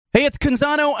Hey, it's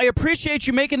Canzano. I appreciate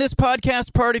you making this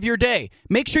podcast part of your day.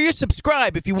 Make sure you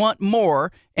subscribe if you want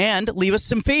more and leave us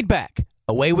some feedback.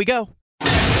 Away we go.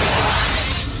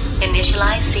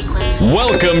 Initialize sequence.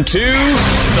 Welcome to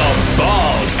The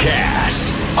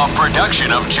Baldcast, a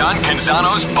production of John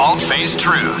Canzano's Bald-Faced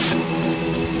Truth.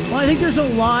 Well, I think there's a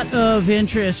lot of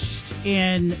interest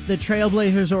in the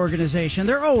Trailblazers organization.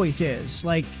 There always is.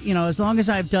 Like, you know, as long as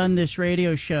I've done this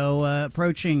radio show,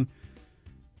 approaching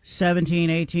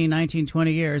 17, 18, 19,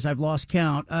 20 years, I've lost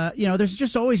count. There's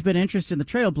just always been interest in the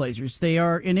Trailblazers. They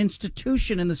are an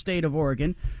institution in the state of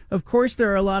Oregon. Of course,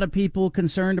 there are a lot of people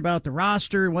concerned about the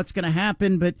roster and what's going to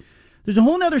happen, but there's a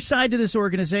whole other side to this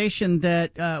organization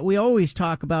that we always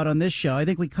talk about on this show. I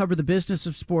think we cover the business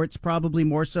of sports probably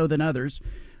more so than others.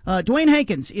 Dewayne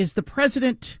Hankins is the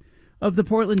president of the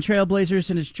Portland Trailblazers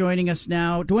and is joining us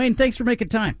now. Dewayne, thanks for making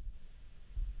time.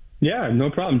 Yeah, no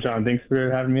problem, John. Thanks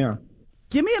for having me on.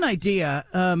 Give me an idea.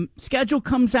 Schedule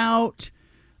comes out.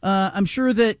 I'm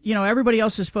sure that, everybody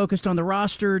else is focused on the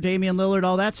roster, Damian Lillard,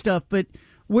 all that stuff. But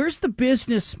where's the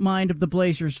business mind of the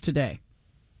Blazers today?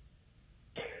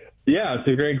 Yeah, it's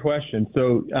a great question.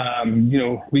 So,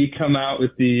 we come out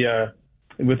with the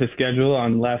schedule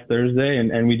on last Thursday,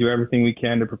 and we do everything we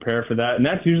can to prepare for that. And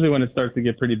that's usually when it starts to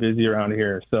get pretty busy around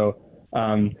here. So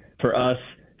for us,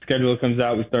 schedule comes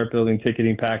out, we start building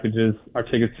ticketing packages. Our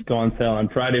tickets go on sale on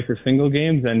Friday for single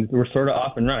games, and we're sort of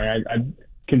off and running. I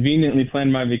conveniently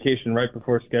planned my vacation right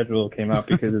before schedule came out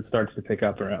because it starts to pick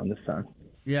up around this time.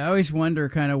 Yeah, I always wonder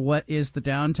kind of what is the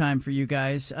downtime for you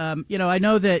guys. I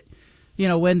know that,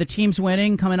 when the team's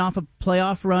winning, coming off a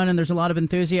playoff run, and there's a lot of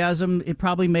enthusiasm, it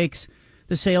probably makes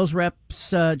the sales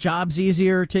reps' jobs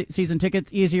easier, season tickets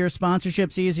easier,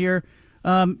 sponsorships easier.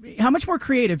 How much more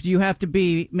creative do you have to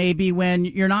be maybe when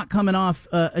you're not coming off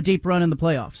a deep run in the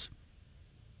playoffs?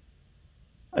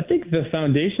 I think the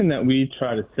foundation that we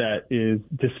try to set is,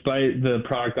 despite the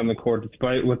product on the court,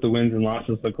 despite what the wins and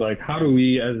losses look like, how do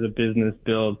we as a business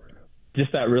build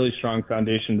just that really strong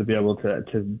foundation to be able to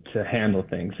handle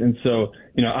things? And so,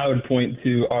 I would point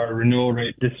to our renewal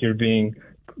rate this year being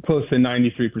close to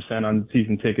 93% on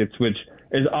season tickets, which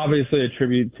is obviously a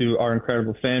tribute to our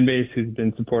incredible fan base who's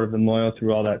been supportive and loyal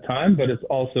through all that time, but it's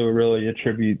also really a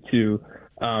tribute to,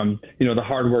 the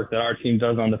hard work that our team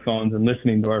does on the phones and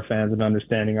listening to our fans and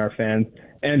understanding our fans,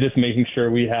 and just making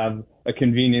sure we have a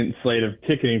convenient slate of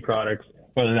ticketing products,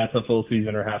 whether that's a full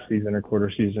season or half season or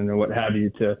quarter season or what have you,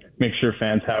 to make sure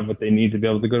fans have what they need to be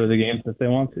able to go to the games if they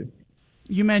want to.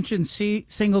 You mentioned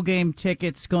single game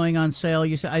tickets going on sale.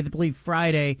 You said, I believe,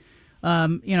 Friday.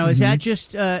 Is that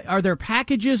just are there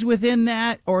packages within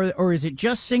that, or is it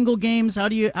just single games? How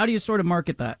do you sort of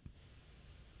market that?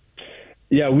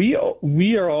 Yeah, we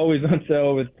are always on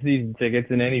sale with season tickets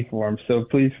in any form, so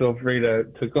please feel free to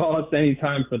call us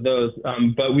anytime for those.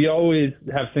 But we always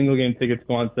have single game tickets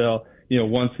go on sale,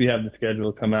 once we have the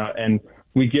schedule come out, and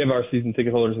we give our season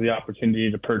ticket holders the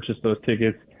opportunity to purchase those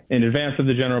tickets in advance of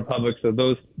the general public, so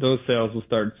those sales will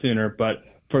start sooner. But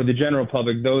for the general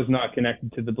public, those not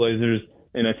connected to the Blazers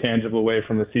in a tangible way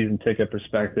from a season ticket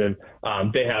perspective,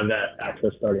 they have that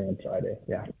access starting on Friday.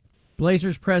 Yeah.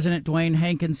 Blazers president Dewayne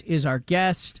Hankins is our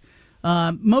guest.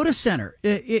 Moda Center,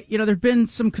 there's been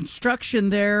some construction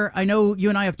there. I know you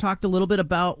and I have talked a little bit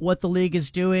about what the league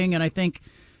is doing, and I think,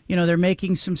 they're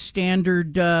making some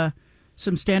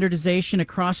standardization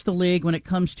across the league when it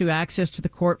comes to access to the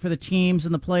court for the teams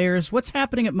and the players. What's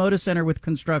happening at Moda Center with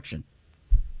construction?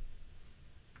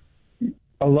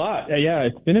 A lot. Yeah,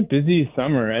 it's been a busy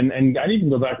summer. And I'd even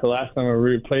go back to last summer. We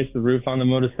replaced the roof on the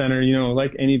Moda Center.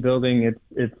 Like any building,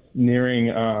 it's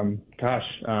nearing,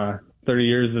 30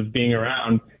 years of being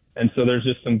around. And so there's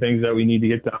just some things that we need to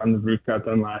get done. The roof got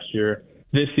done last year.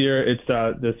 This year, it's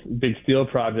this big steel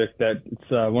project that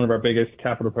it's one of our biggest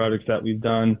capital projects that we've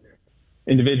done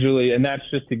individually. And that's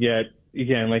just to get,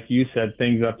 again, like you said,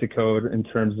 things up to code in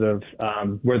terms of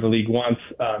where the league wants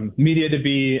media to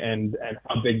be and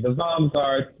how big the VOMs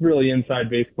are. It's really inside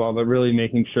baseball, but really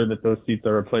making sure that those seats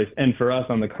are replaced. And for us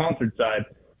on the concert side,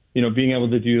 being able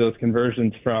to do those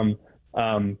conversions from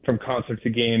concert to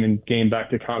game and game back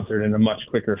to concert in a much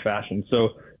quicker fashion.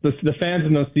 So the fans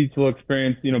in those seats will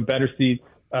experience, better seats,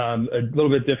 a little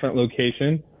bit different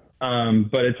location,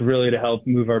 but it's really to help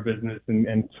move our business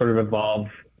and sort of evolve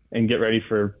and get ready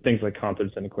for things like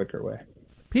concerts in a quicker way.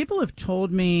 People have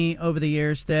told me over the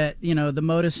years that, the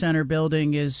Moda Center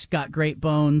building is got great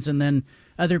bones, and then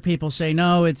other people say,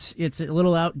 no, it's a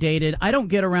little outdated. I don't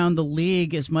get around the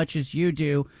league as much as you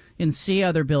do and see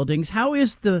other buildings. How are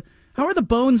the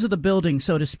bones of the building,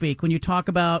 so to speak, when you talk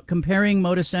about comparing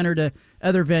Moda Center to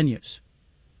other venues?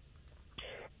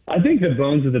 I think the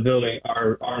bones of the building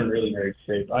are in really great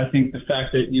shape. I think the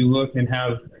fact that you look and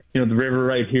have, the river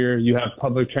right here, you have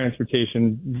public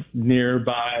transportation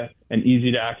nearby and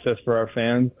easy to access for our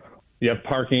fans. You have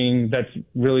parking that's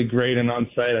really great and on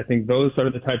site. I think those are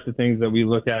the types of things that we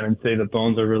look at and say the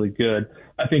bones are really good.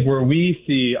 I think where we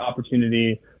see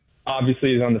opportunity,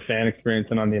 obviously, is on the fan experience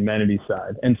and on the amenity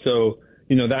side. And so,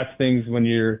 that's things when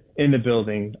you're in the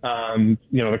building,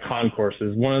 the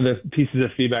concourses. One of the pieces of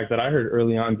feedback that I heard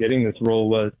early on getting this role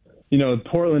was,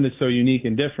 Portland is so unique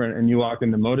and different, and you walk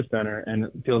in the Moda Center and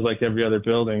it feels like every other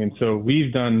building. And so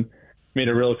we've made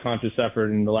a real conscious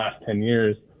effort in the last 10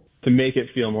 years to make it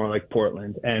feel more like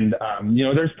Portland. And,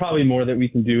 there's probably more that we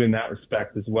can do in that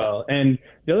respect as well. And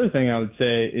the other thing I would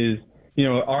say is,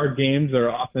 our games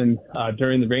are often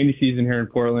during the rainy season here in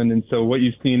Portland. And so what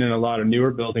you've seen in a lot of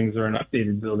newer buildings or in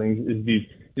updated buildings is these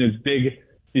big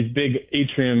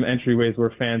atrium entryways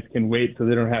where fans can wait so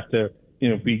they don't have to,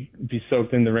 be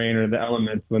soaked in the rain or the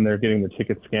elements when they're getting the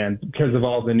ticket scanned because of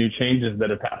all the new changes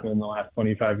that have happened in the last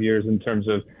 25 years in terms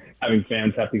of having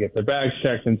fans have to get their bags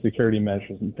checked and security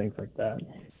measures and things like that.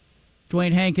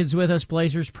 Dewayne Hankins with us,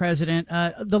 Blazers president.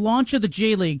 The launch of the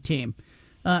G League team.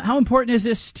 How important is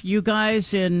this to you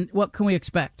guys, and what can we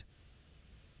expect?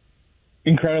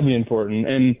 Incredibly important.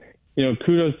 And,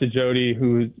 kudos to Jody,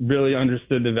 who really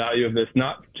understood the value of this,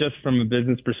 not just from a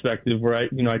business perspective where I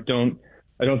don't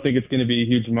think it's going to be a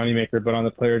huge moneymaker, but on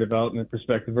the player development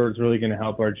perspective, where it's really going to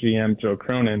help our GM, Joe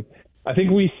Cronin. I think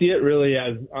we see it really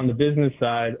as, on the business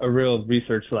side, a real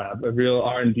research lab, a real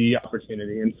R&D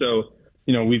opportunity. And so,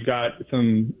 we've got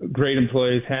some great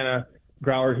employees. Hannah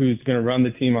Grauer, who's going to run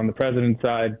the team on the president's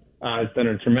side, has done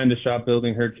a tremendous job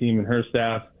building her team and her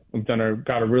staff. We've got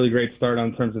a really great start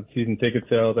on terms of season ticket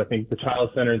sales. I think the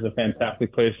Child Center is a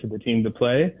fantastic place for the team to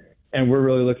play. And we're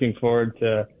really looking forward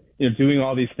to doing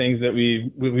all these things that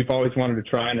we've always wanted to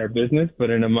try in our business,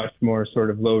 but in a much more sort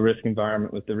of low risk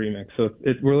environment with the Remix. So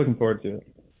we're looking forward to it.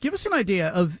 Give us an idea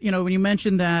of, when you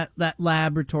mentioned that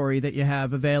laboratory that you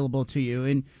have available to you,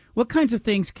 and what kinds of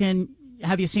things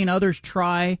have you seen others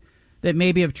try that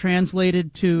maybe have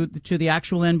translated to the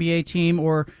actual NBA team,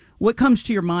 or what comes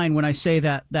to your mind when I say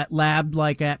that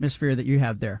lab-like atmosphere that you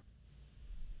have there?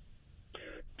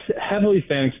 Heavily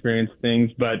fan experience things,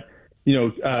 but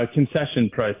concession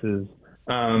prices.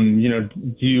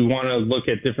 Do you want to look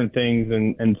at different things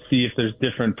and see if there's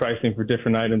different pricing for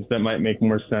different items that might make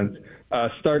more sense?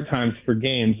 Start times for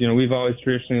games. We've always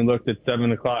traditionally looked at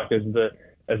 7 o'clock as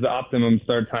the optimum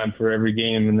start time for every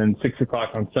game, and then 6 o'clock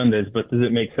on Sundays. But does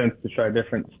it make sense to try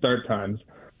different start times?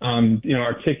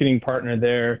 Our ticketing partner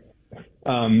there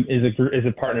is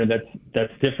a partner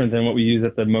that's different than what we use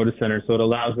at the Moda Center. So it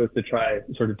allows us to try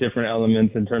sort of different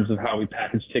elements in terms of how we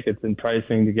package tickets and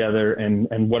pricing together, and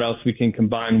what else we can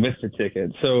combine with the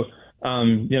ticket. So,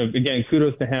 again,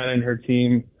 kudos to Hannah and her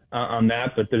team on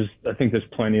that, but I think there's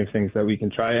plenty of things that we can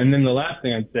try. And then the last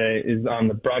thing I'd say is on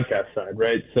the broadcast side,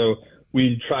 right? So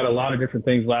we tried a lot of different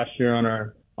things last year on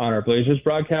our Blazers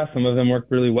broadcast. Some of them worked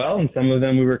really well, and some of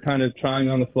them we were kind of trying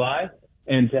on the fly.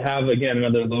 And to have, again,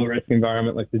 another low-risk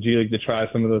environment like the G League to try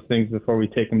some of those things before we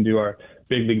take them to our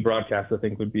big league broadcast, I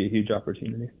think would be a huge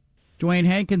opportunity. Dewayne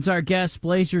Hankins, our guest,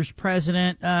 Blazers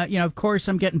president. Of course,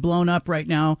 I'm getting blown up right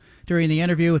now during the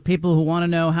interview with people who want to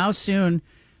know how soon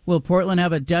will Portland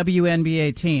have a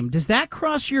WNBA team. Does that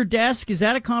cross your desk? Is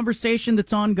that a conversation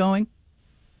that's ongoing?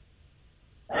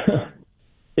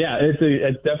 Yeah,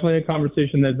 it's definitely a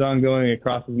conversation that's ongoing. It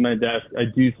crosses my desk. I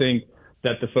do think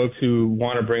that the folks who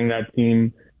want to bring that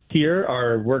team here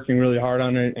are working really hard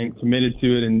on it and committed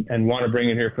to it and want to bring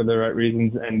it here for the right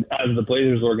reasons. And as the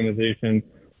Blazers organization,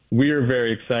 we are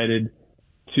very excited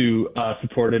to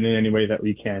support it in any way that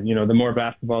we can. The more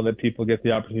basketball that people get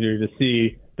the opportunity to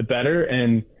see, the better.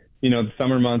 And, the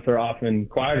summer months are often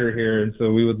quieter here. And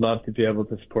so we would love to be able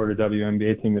to support a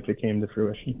WNBA team if it came to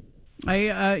fruition.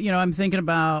 I'm thinking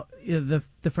about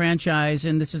the franchise,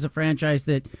 and this is a franchise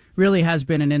that really has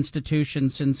been an institution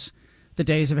since the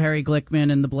days of Harry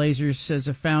Glickman and the Blazers as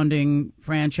a founding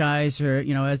franchise, or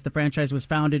as the franchise was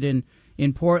founded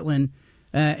in Portland,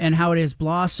 and how it has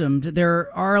blossomed.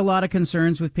 There are a lot of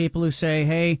concerns with people who say,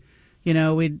 "Hey,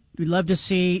 we'd love to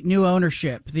see new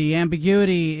ownership. The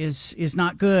ambiguity is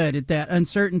not good. That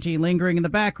uncertainty lingering in the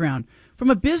background."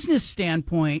 From a business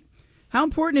standpoint, how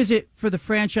important is it for the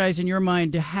franchise, in your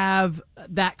mind, to have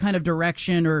that kind of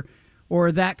direction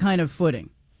or that kind of footing?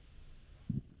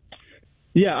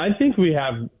 Yeah, I think we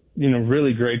have,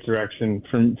 really great direction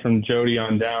from Jody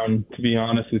on down, to be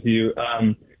honest with you.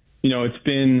 It's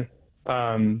been,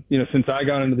 since I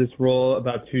got into this role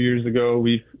about 2 years ago,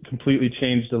 we've completely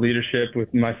changed the leadership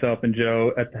with myself and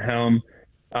Joe at the helm.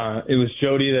 It was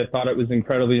Jody that thought it was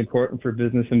incredibly important for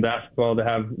business and basketball to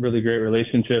have really great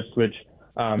relationships, which,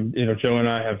 Joe and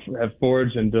I have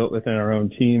forged and built within our own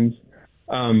teams.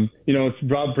 It's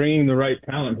about bringing the right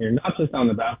talent here, not just on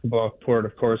the basketball court,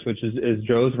 of course, which is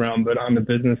Joe's realm, but on the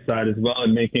business side as well,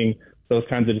 and making those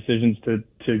kinds of decisions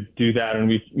to do that. And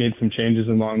we've made some changes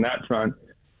along that front.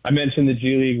 I mentioned the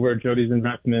G League, where Jody's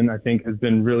investment, I think, has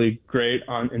been really great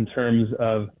in terms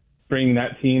of bringing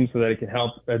that team so that it can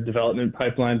help a development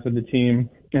pipeline for the team.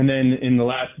 And then in the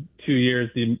last 2 years,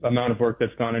 the amount of work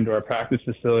that's gone into our practice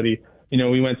facility,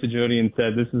 we went to Jody and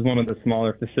said, this is one of the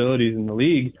smaller facilities in the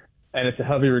league, and it's a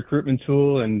heavy recruitment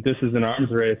tool, and this is an arms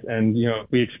race. And,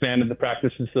 we expanded the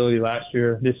practice facility last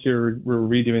year. This year, we're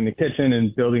redoing the kitchen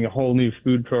and building a whole new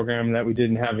food program that we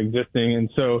didn't have existing. And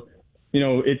so,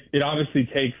 it obviously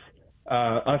takes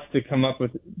us to come up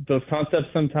with those concepts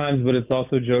sometimes, but it's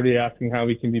also Jody asking how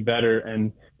we can be better.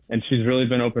 And she's really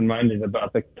been open-minded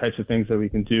about the types of things that we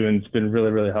can do, and it's been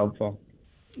really, really helpful.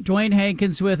 Dewayne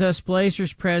Hankins with us,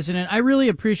 Blazers president. I really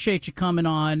appreciate you coming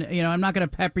on. I'm not going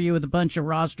to pepper you with a bunch of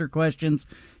roster questions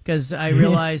because I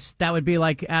realize that would be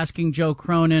like asking Joe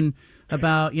Cronin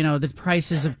about, the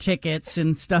prices of tickets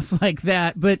and stuff like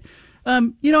that. But,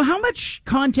 how much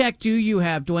contact do you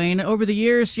have, Dewayne, over the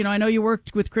years? I know you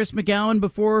worked with Chris McGowan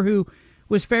before, who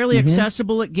was fairly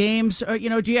accessible at games.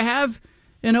 Do you have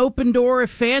an open door if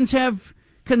fans have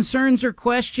concerns or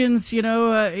questions?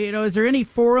 Is there any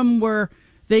forum where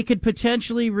they could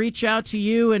potentially reach out to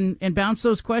you and bounce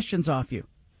those questions off you?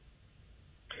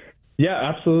 Yeah,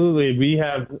 absolutely. We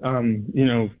have,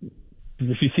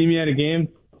 if you see me at a game,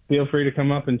 feel free to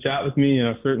come up and chat with me.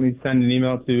 Certainly send an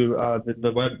email to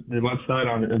the website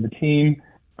on the team.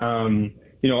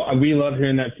 We love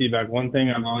hearing that feedback. One thing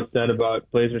I've always said about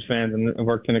Blazers fans, and I've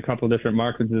worked in a couple of different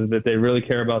markets, is that they really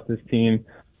care about this team.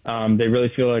 They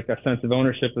really feel like a sense of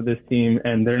ownership of this team,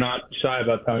 and they're not shy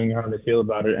about telling you how they feel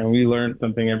about it. And we learn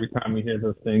something every time we hear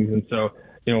those things. And so,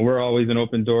 we're always an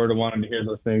open door to wanting to hear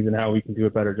those things and how we can do a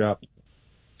better job.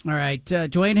 All right.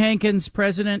 Dewayne Hankins,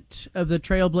 president of the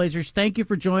Trailblazers, thank you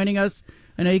for joining us.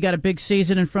 I know you got a big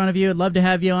season in front of you. I'd love to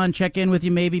have you on, check in with you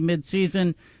maybe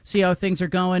mid-season, see how things are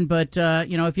going. But,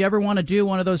 if you ever want to do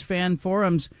one of those fan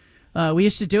forums, we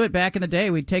used to do it back in the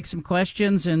day. We'd take some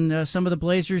questions, and some of the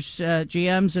Blazers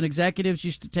GMs and executives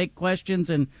used to take questions,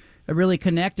 and it really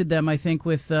connected them, I think,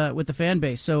 with the fan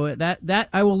base. So that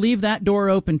I will leave that door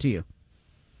open to you.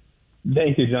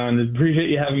 Thank you, John. Appreciate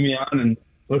you having me on, and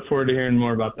look forward to hearing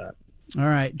more about that. All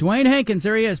right. Dewayne Hankins,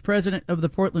 there he is, president of the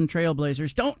Portland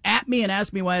Trailblazers. Don't at me and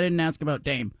ask me why I didn't ask about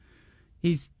Dame.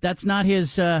 That's not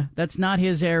his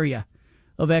area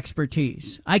of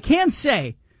expertise. I can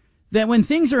say that when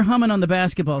things are humming on the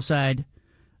basketball side,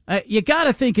 you got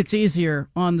to think it's easier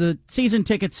on the season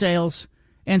ticket sales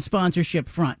and sponsorship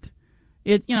front.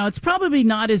 It's probably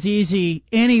not as easy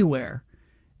anywhere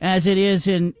as it is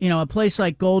in, a place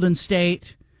like Golden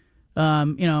State.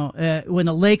 When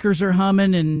the Lakers are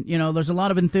humming, and, there's a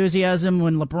lot of enthusiasm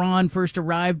when LeBron first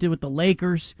arrived with the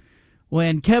Lakers,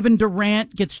 when Kevin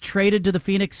Durant gets traded to the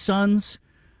Phoenix Suns.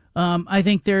 I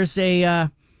think there's a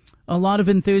lot of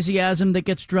enthusiasm that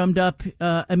gets drummed up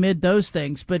amid those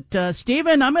things. But,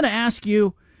 Stephen, I'm going to ask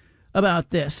you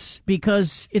about this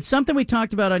because it's something we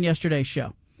talked about on yesterday's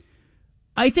show.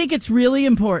 I think it's really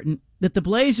important that the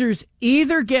Blazers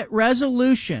either get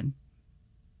resolution.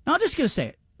 I'm just going to say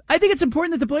it. I think it's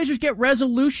important that the Blazers get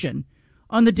resolution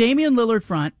on the Damian Lillard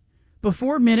front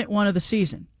before minute 1 of the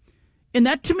season. And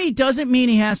that, to me, doesn't mean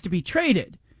he has to be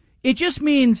traded. It just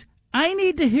means I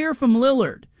need to hear from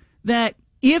Lillard that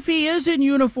if he is in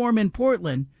uniform in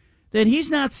Portland, that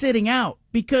he's not sitting out,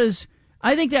 because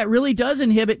I think that really does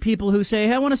inhibit people who say,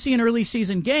 hey, I want to see an early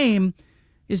season game.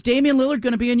 Is Damian Lillard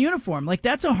going to be in uniform? Like,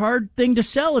 that's a hard thing to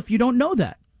sell if you don't know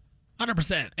that.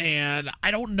 100%. And I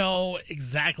don't know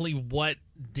exactly what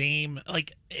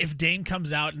if Dame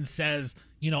comes out and says,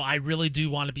 I really do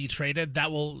want to be traded,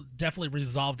 that will definitely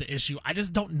resolve the issue. I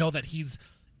just don't know that he's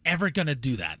ever going to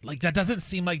do that. Like, that doesn't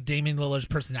seem like Damian Lillard's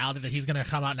personality, that he's going to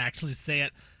come out and actually say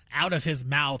it out of his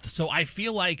mouth. So I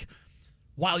feel like,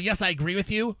 while, yes, I agree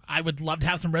with you, I would love to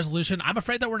have some resolution. I'm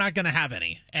afraid that we're not going to have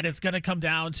any. And it's going to come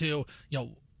down to,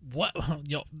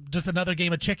 just another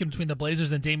game of chicken between the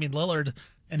Blazers and Damian Lillard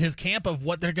and his camp of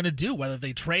what they're going to do, whether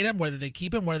they trade him, whether they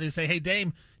keep him, whether they say, hey,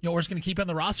 Dame, we're just going to keep you on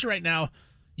the roster right now.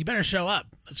 You better show up.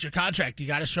 It's your contract. You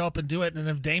got to show up and do it. And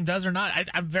if Dame does or not,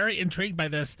 I'm very intrigued by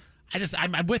this.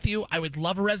 I'm with you. I would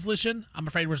love a resolution. I'm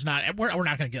afraid we're not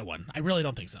going to get one. I really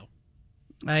don't think so.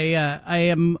 I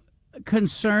am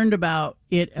concerned about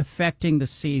it affecting the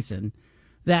season.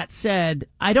 That said,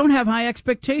 I don't have high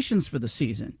expectations for the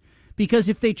season. because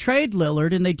if they trade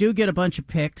Lillard and they do get a bunch of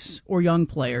picks or young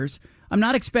players, I'm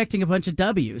not expecting a bunch of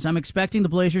W's. I'm expecting the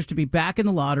Blazers to be back in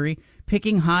the lottery,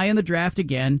 picking high in the draft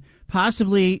again,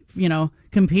 possibly,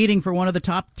 competing for one of the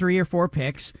top 3 or 4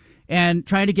 picks and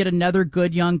trying to get another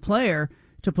good young player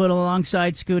to put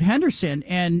alongside Scoot Henderson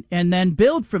and then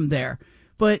build from there.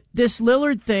 But this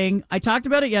Lillard thing, I talked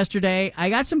about it yesterday. I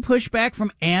got some pushback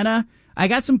from Anna. I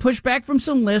got some pushback from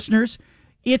some listeners.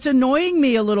 It's annoying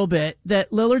me a little bit that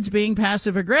Lillard's being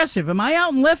passive-aggressive. Am I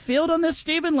out in left field on this,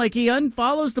 Steven? Like he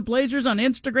unfollows the Blazers on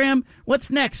Instagram? What's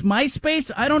next?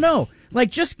 MySpace? I don't know. Like,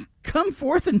 just come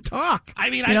forth and talk. I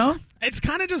mean, it's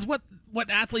kind of just what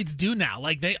athletes do now.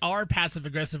 Like, they are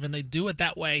passive-aggressive, and they do it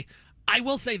that way. I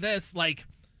will say this, like,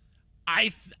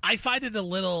 I find it a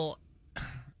little...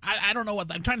 I don't know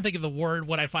what I'm trying to think of the word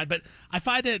what I find, but I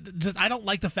find it just I don't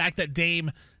like the fact that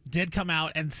Dame did come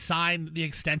out and sign the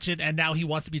extension and now he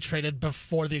wants to be traded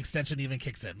before the extension even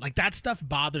kicks in. Like that stuff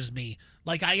bothers me.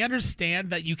 Like I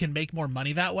understand that you can make more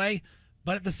money that way,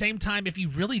 but at the same time, if you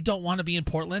really don't want to be in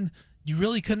Portland, you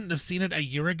really couldn't have seen it a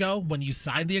year ago when you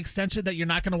signed the extension that you're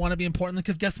not going to want to be in Portland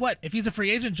because guess what? If he's a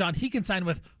free agent, John, he can sign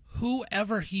with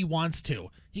whoever he wants to.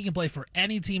 He can play for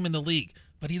any team in the league.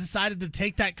 But he decided to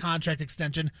take that contract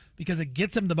extension because it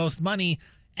gets him the most money,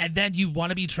 and then you want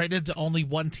to be traded to only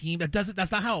one team.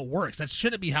 That's not how it works. That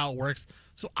shouldn't be how it works.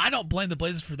 So I don't blame the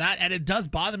Blazers for that, and it does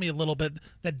bother me a little bit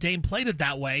that Dame played it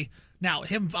that way. Now,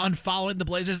 him unfollowing the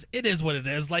Blazers, it is what it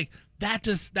is. Like that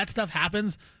stuff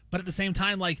happens, but at the same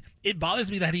time, like it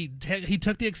bothers me that he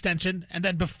took the extension, and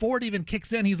then before it even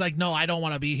kicks in, he's like, "No, I don't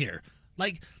want to be here."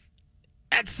 Like.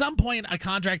 At some point, a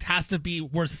contract has to be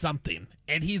worth something,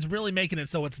 and he's really making it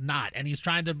so it's not, and he's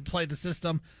trying to play the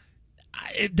system.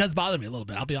 It does bother me a little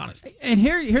bit, I'll be honest. And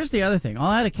here's the other thing.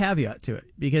 I'll add a caveat to it,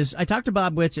 because I talked to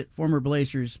Bob Whitsitt, former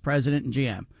Blazers president and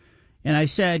GM, and I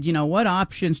said, what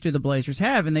options do the Blazers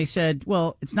have? And they said,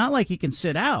 well, it's not like he can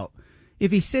sit out.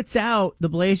 If he sits out, the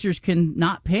Blazers can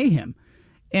not pay him.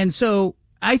 And so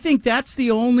I think that's the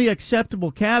only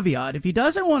acceptable caveat. If he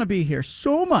doesn't want to be here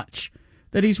so much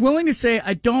that he's willing to say,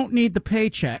 I don't need the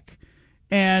paycheck,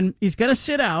 and he's going to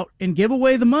sit out and give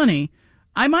away the money,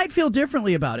 I might feel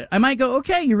differently about it. I might go,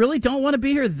 okay, you really don't want to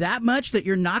be here that much that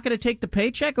you're not going to take the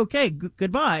paycheck? Okay,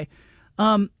 goodbye.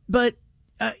 But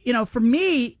for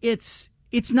me, it's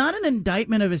not an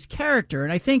indictment of his character.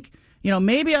 And I think,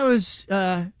 maybe I was,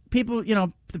 the people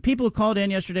who called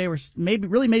in yesterday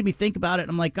really made me think about it.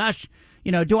 And I'm like, gosh,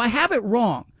 do I have it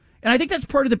wrong? And I think that's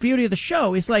part of the beauty of the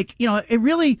show is like, it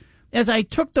really... As I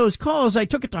took those calls, I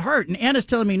took it to heart. And Anna's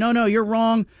telling me, no, you're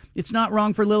wrong. It's not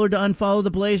wrong for Lillard to unfollow the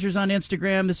Blazers on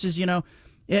Instagram. This is,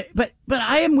 But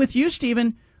I am with you,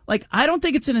 Steven. Like, I don't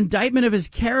think it's an indictment of his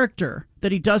character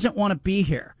that he doesn't want to be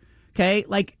here. Okay?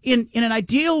 Like, in an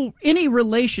ideal, any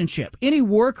relationship, any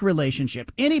work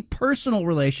relationship, any personal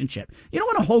relationship, you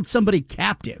don't want to hold somebody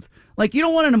captive. Like, you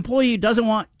don't want an employee who doesn't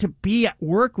want to be at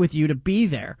work with you to be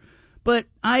there. But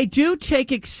I do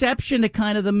take exception to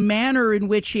kind of the manner in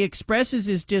which he expresses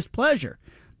his displeasure.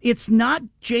 It's not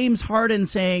James Harden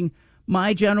saying,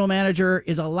 my general manager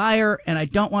is a liar and I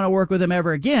don't want to work with him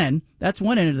ever again. That's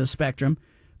one end of the spectrum.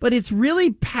 But it's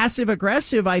really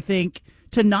passive-aggressive, I think,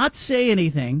 to not say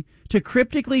anything, to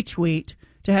cryptically tweet,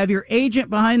 to have your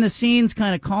agent behind the scenes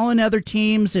kind of calling other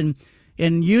teams and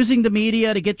using the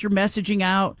media to get your messaging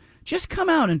out. Just come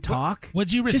out and talk.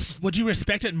 Would you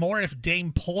respect it more if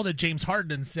Dame pulled at James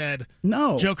Harden and said,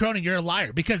 "No, Joe Cronin, you're a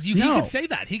liar"? Because he could say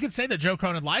that. He could say that Joe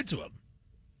Cronin lied to him.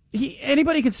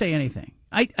 Anybody could say anything.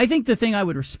 I think the thing I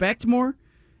would respect more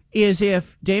is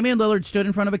if Damian Lillard stood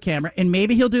in front of a camera, and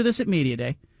maybe he'll do this at Media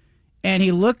Day, and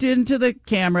he looked into the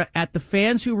camera at the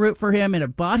fans who root for him and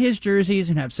have bought his jerseys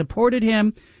and have supported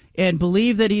him and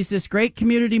believe that he's this great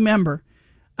community member.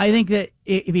 I think that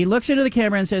if he looks into the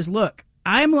camera and says, look,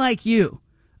 I'm like you.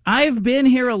 I've been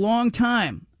here a long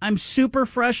time. I'm super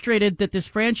frustrated that this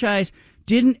franchise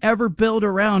didn't ever build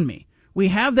around me. We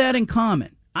have that in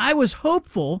common. I was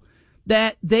hopeful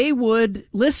that they would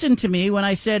listen to me when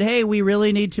I said, hey, we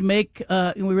really need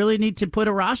to put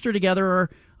a roster together, or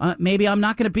maybe I'm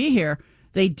not going to be here.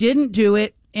 They didn't do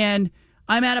it, and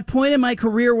I'm at a point in my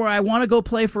career where I want to go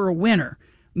play for a winner.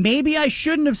 Maybe I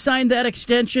shouldn't have signed that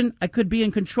extension. I could be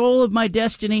in control of my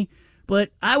destiny,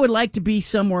 but I would like to be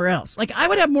somewhere else. Like, I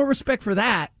would have more respect for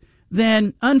that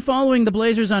than unfollowing the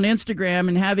Blazers on Instagram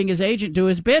and having his agent do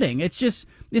his bidding. It's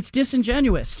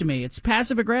disingenuous to me. It's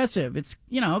passive aggressive. It's,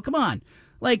 come on.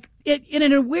 Like,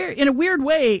 in a weird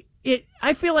way,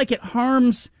 I feel like it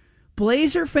harms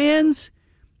Blazer fans,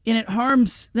 and it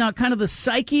harms kind of the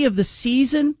psyche of the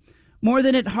season more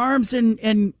than it harms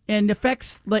and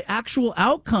affects the actual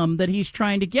outcome that he's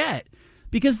trying to get.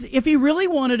 Because if he really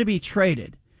wanted to be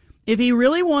traded, if he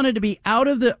really wanted to be out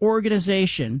of the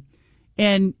organization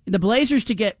and the Blazers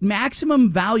to get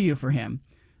maximum value for him,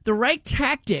 the right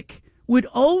tactic would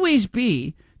always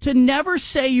be to never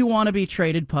say you want to be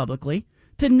traded publicly,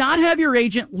 to not have your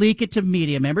agent leak it to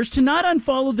media members, to not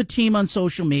unfollow the team on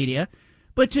social media,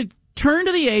 but to turn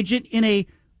to the agent in a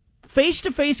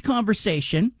face-to-face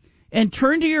conversation and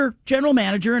turn to your general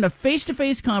manager in a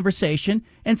face-to-face conversation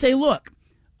and say, look,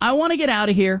 I want to get out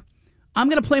of here. I'm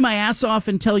going to play my ass off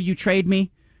until you trade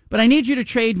me, but I need you to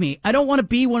trade me. I don't want to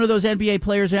be one of those NBA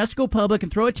players who has to go public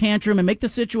and throw a tantrum and make the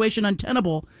situation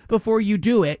untenable before you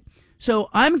do it. So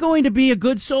I'm going to be a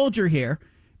good soldier here,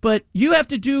 but you have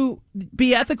to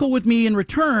be ethical with me in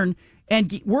return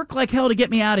and work like hell to get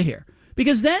me out of here.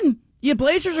 Because then you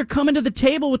Blazers are coming to the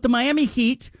table with the Miami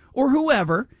Heat or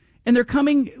whoever, and they're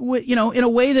coming with, in a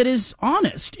way that is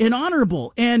honest and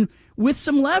honorable and with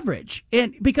some leverage.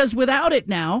 And because without it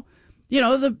now,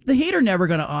 the Heat are never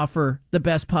going to offer the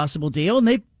best possible deal, and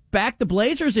they backed the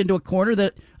Blazers into a corner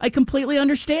that I completely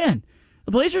understand.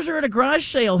 The Blazers are at a garage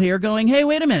sale here going, hey,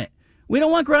 wait a minute. We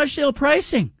don't want garage sale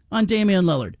pricing on Damian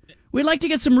Lillard. We'd like to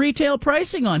get some retail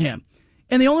pricing on him.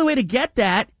 And the only way to get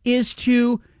that is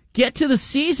to get to the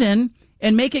season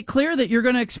and make it clear that you're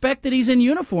going to expect that he's in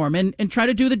uniform and try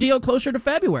to do the deal closer to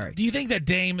February. Do you think that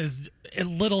Dame is a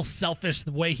little selfish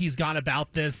the way he's gone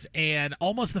about this, and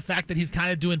almost the fact that he's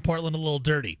kind of doing Portland a little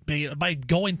dirty by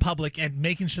going public and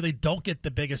making sure they don't get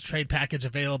the biggest trade package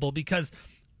available? Because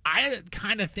I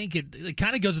kind of think it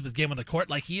kind of goes with his game on the court.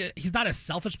 Like he's not a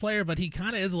selfish player, but he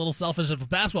kind of is a little selfish of a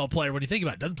basketball player when you think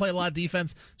about it. Doesn't play a lot of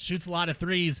defense, shoots a lot of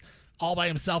threes all by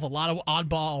himself, a lot of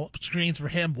on-ball screens for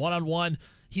him, one-on-one.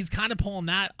 He's kind of pulling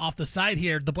that off the side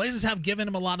here. The Blazers have given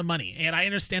him a lot of money, and I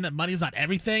understand that money's not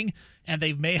everything, and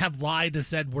they may have lied and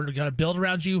said, we're going to build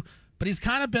around you, but he's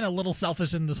kind of been a little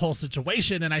selfish in this whole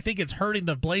situation, and I think it's hurting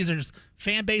the Blazers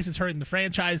fan base, it's hurting the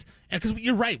franchise, and because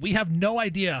you're right, we have no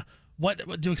idea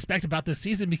what to expect about this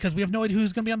season because we have no idea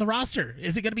who's going to be on the roster.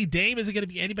 Is it going to be Dame? Is it going to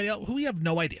be anybody else? We have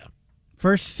no idea.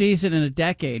 First season in a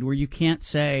decade where you can't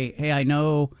say, hey, I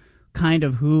know kind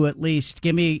of who at least.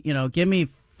 Give me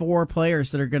 4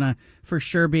 players that are going to for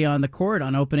sure be on the court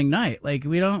on opening night. Like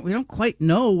we don't quite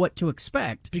know what to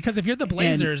expect. Because if you're the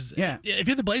Blazers, if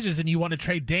you're the Blazers and you want to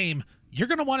trade Dame, you're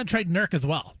going to want to trade Nurk as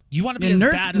well. You want to be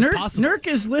bad as possible. Nurk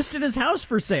is listed as house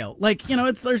for sale. Like,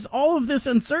 there's all of this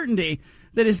uncertainty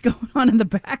that is going on in the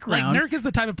background. Like Nurk is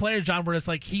the type of player, John, where it's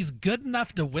like he's good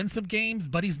enough to win some games,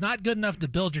 but he's not good enough to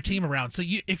build your team around. So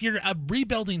if you're a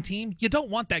rebuilding team, you don't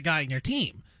want that guy in your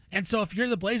team. And so if you're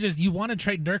the Blazers, you want to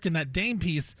trade Nurk in that Dame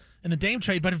piece in the Dame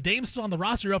trade. But if Dame's still on the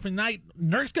roster opening night,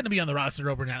 Nurk's going to be on the roster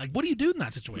opening night. Like, what do you do in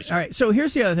that situation? All right, so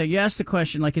here's the other thing. You asked the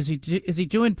question, like, is he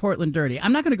doing Portland dirty?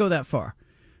 I'm not going to go that far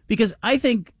because I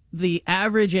think the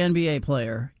average NBA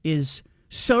player is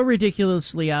so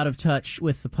ridiculously out of touch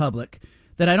with the public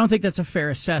that I don't think that's a fair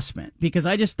assessment because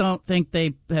I just don't think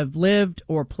they have lived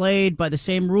or played by the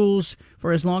same rules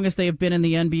for as long as they have been in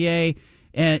the NBA.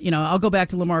 And, I'll go back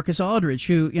to LaMarcus Aldridge,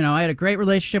 who, I had a great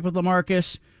relationship with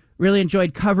LaMarcus, really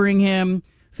enjoyed covering him,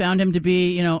 found him to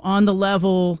be, on the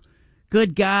level,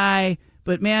 good guy.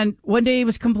 But, man, one day he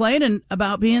was complaining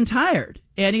about being tired.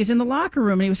 And he's in the locker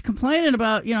room, and he was complaining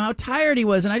about, how tired he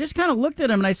was. And I just kind of looked at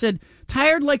him, and I said,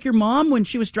 tired like your mom when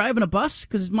she was driving a bus?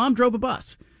 Because his mom drove a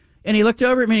bus. And he looked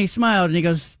over at me, and he smiled, and he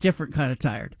goes, different kind of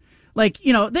tired. Like,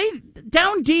 they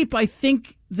down deep, I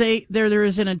think there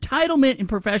is an entitlement in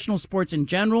professional sports in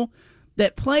general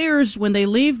that players, when they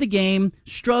leave the game,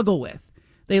 struggle with.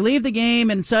 They leave the game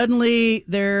and suddenly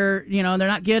they're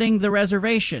not getting the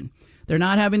reservation. They're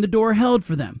not having the door held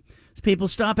for them. So people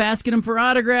stop asking them for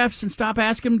autographs and stop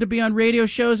asking them to be on radio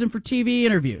shows and for TV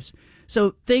interviews.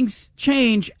 So things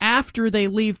change after they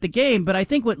leave the game. But I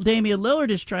think what Damian Lillard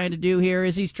is trying to do here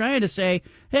is he's trying to say,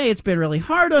 hey, it's been really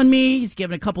hard on me. He's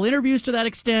given a couple interviews to that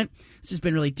extent. This has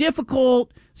been really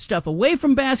difficult. Stuff away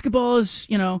from basketball is,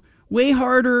 way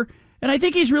harder. And I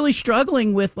think he's really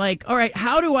struggling with like, all right,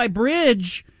 how do I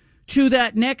bridge to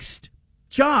that next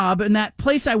job and that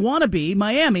place I want to be,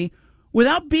 Miami,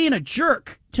 without being a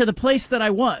jerk to the place that I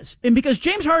was? And because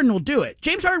James Harden will do it.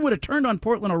 James Harden would have turned on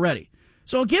Portland already.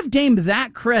 So I'll give Dame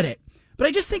that credit. But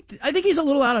I think he's a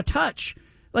little out of touch.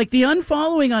 Like the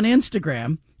unfollowing on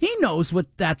Instagram, he knows what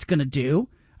that's going to do.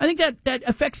 I think that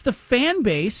affects the fan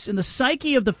base and the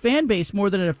psyche of the fan base more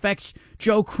than it affects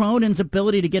Joe Cronin's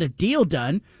ability to get a deal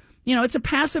done. It's a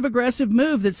passive-aggressive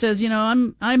move that says,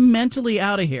 I'm mentally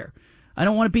out of here. I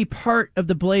don't want to be part of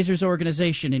the Blazers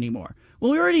organization anymore.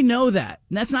 Well, we already know that.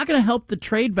 And that's not going to help the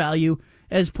trade value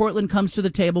as Portland comes to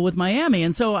the table with Miami.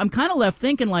 And so I'm kind of left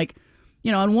thinking like,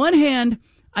 on one hand,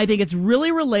 I think it's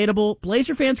really relatable.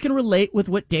 Blazer fans can relate with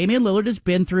what Damian Lillard has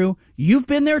been through. You've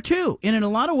been there too. And in a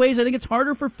lot of ways, I think it's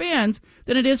harder for fans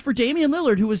than it is for Damian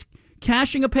Lillard, who was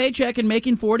cashing a paycheck and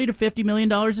making $40 to $50 million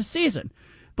a season.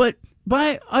 But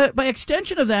by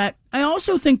extension of that, I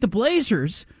also think the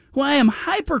Blazers, who I am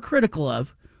hypercritical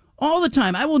of all the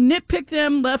time, I will nitpick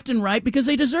them left and right because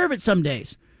they deserve it some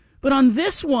days. But on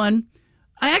this one,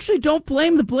 I actually don't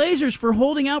blame the Blazers for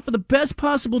holding out for the best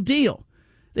possible deal.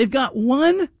 They've got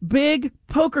one big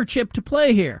poker chip to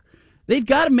play here. They've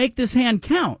got to make this hand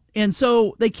count. And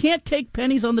so they can't take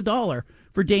pennies on the dollar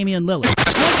for Damian Lillard.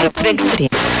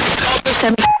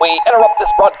 We interrupt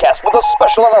this broadcast with a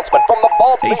special announcement from the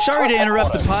Bald Hey, Face sorry to Truth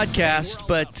interrupt the Headquarters. podcast,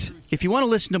 but if you want to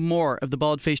listen to more of the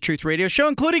Bald Face Truth Radio Show,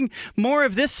 including more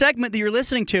of this segment that you're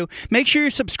listening to, make sure you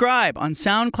subscribe on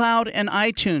SoundCloud and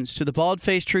iTunes to the Bald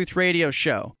Face Truth Radio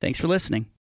Show. Thanks for listening.